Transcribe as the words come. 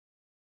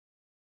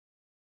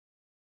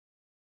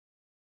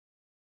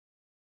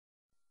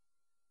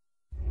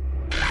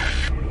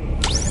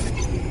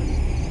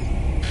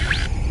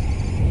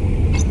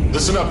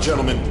Listen up,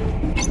 gentlemen.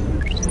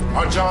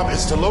 Our job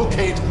is to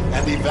locate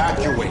and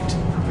evacuate.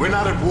 We're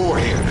not at war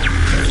here.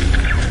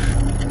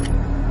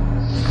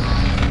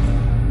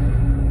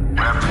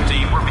 Raptor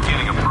team, we're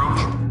beginning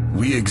approach.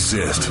 We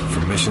exist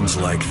for missions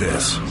like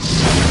this.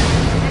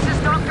 This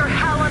is Dr.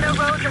 Helena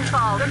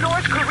Rosenthal. The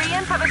North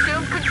Koreans have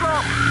assumed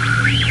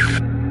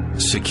control.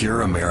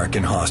 Secure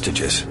American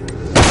hostages.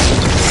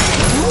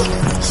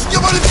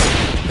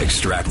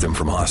 Extract them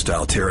from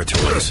hostile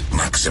territories.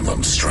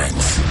 Maximum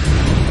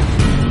strength.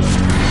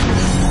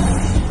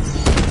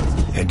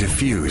 And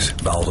defuse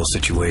volatile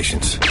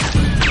situations.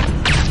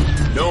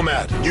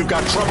 Nomad, you've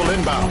got trouble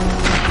inbound.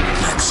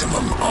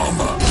 Maximum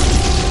armor.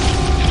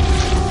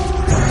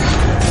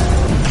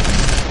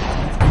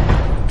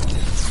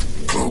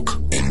 Cloak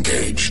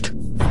engaged.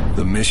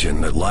 The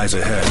mission that lies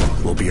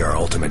ahead will be our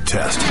ultimate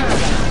test.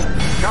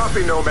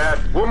 Copy, Nomad.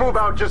 We'll move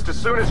out just as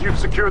soon as you've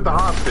secured the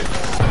hostage.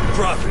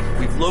 Prophet,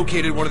 we've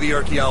located one of the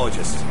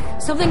archaeologists.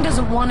 Something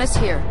doesn't want us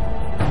here.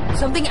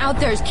 Something out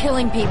there is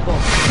killing people.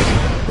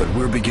 But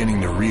we're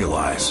beginning to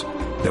realize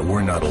that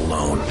we're not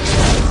alone.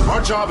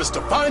 Our job is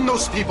to find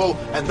those people,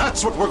 and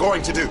that's what we're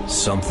going to do.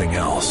 Something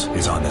else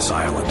is on this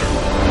island.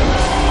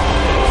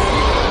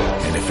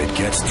 And if it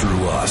gets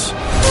through us,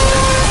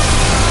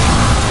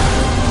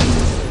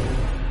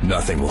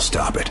 nothing will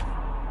stop it.